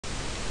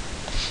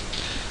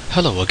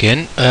Hello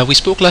again. We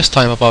spoke last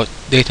time about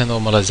data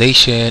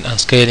normalization and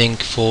scaling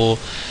for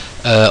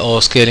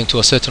or scaling to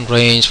a certain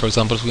range, for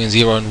example between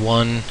 0 and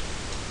 1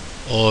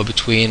 or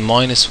between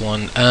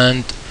 -1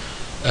 and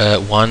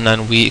 1,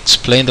 and we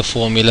explained the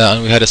formula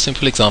and we had a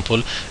simple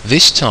example.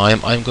 This time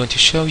I'm going to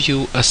show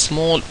you a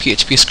small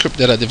PHP script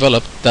that I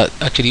developed that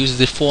actually uses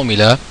the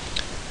formula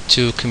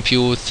to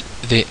compute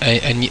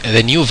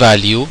the new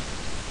value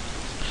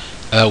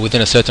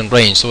within a certain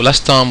range. So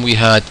last time we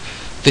had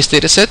this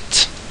data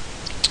set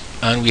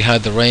and we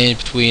had the range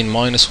between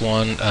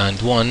 -1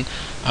 and 1,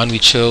 and we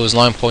chose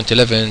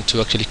 9.11 to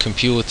actually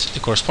compute the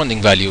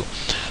corresponding value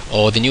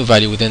or the new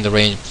value within the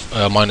range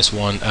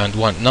 -1 and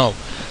 1. Now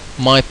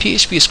my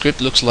PHP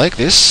script looks like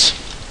this.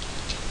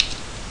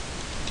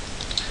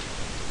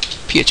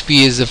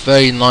 PHP is a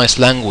very nice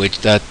language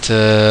that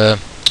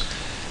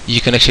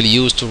you can actually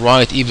use to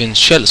write even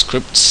shell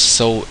scripts,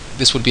 so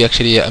this would be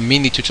actually a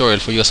mini tutorial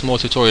for you, a small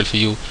tutorial for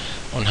you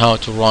on how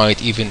to write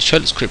even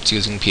shell scripts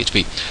using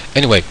PHP.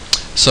 Anyway,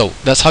 so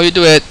that's how you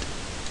do it.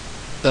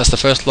 That's the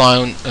first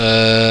line.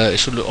 It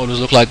should always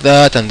look like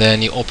that, and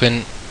then you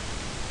open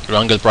your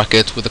angle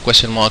bracket with a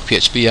question mark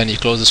PHP and you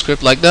close the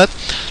script like that,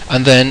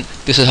 and then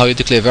this is how you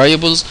declare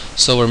variables.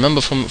 So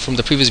remember from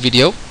the previous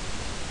video,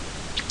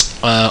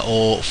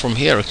 or from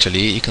here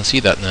actually, you can see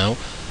that now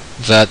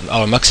that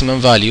our maximum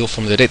value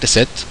from the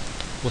dataset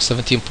was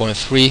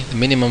 17.3. The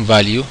minimum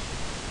value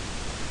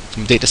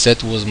from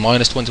dataset was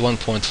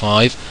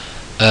 -21.5.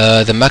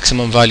 The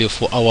maximum value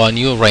for our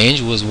new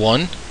range was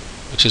 1,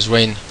 which is the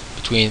range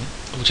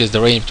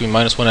between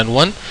 -1 and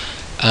 1,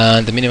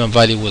 and the minimum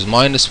value was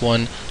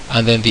 -1,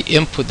 and then the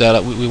input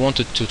that we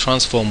wanted to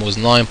transform was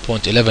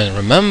 9.11.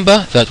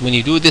 Remember that when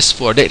you do this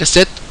for a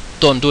dataset,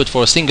 don't do it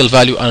for a single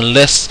value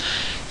unless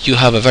you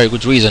have a very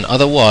good reason.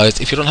 Otherwise,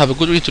 if you don't have a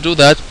good reason to do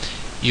that,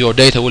 your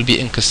data will be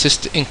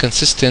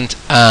inconsistent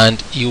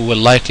and you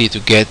will likely to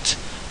get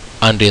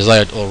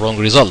undesired or wrong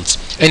results.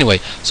 Anyway,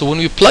 so when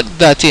we plugged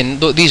that in,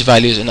 these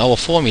values in our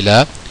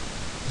formula,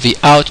 the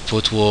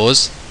output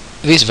was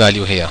this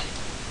value here.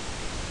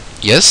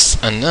 Yes,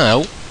 and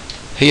now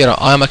here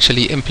I'm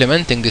actually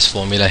implementing this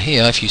formula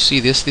here. If you see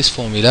this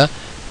formula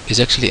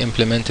is actually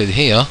implemented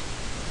here,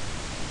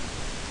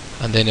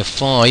 and then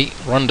if I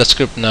run the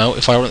script now,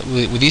 if I run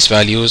with these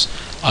values,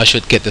 I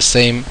should get the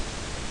same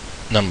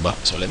number.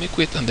 So let me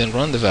quit and then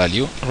run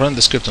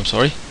the script, I'm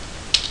sorry,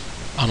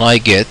 and I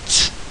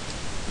get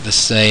the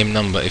same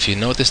number. If you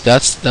notice,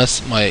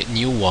 that's my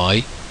new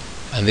y,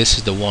 and this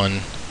is the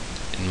one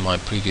in my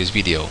previous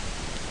video.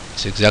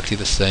 It's exactly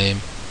the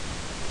same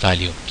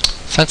value.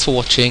 Thanks for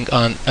watching,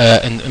 and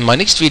in my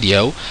next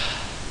video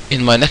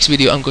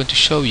I'm going to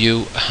show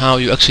you how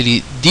you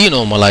actually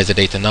denormalize the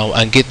data now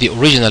and get the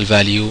original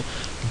value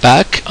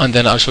back, and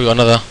then I'll show you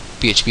another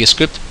PHP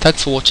script.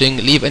 Thanks for watching.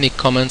 Leave any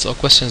comments or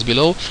questions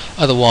below.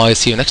 Otherwise,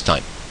 see you next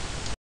time.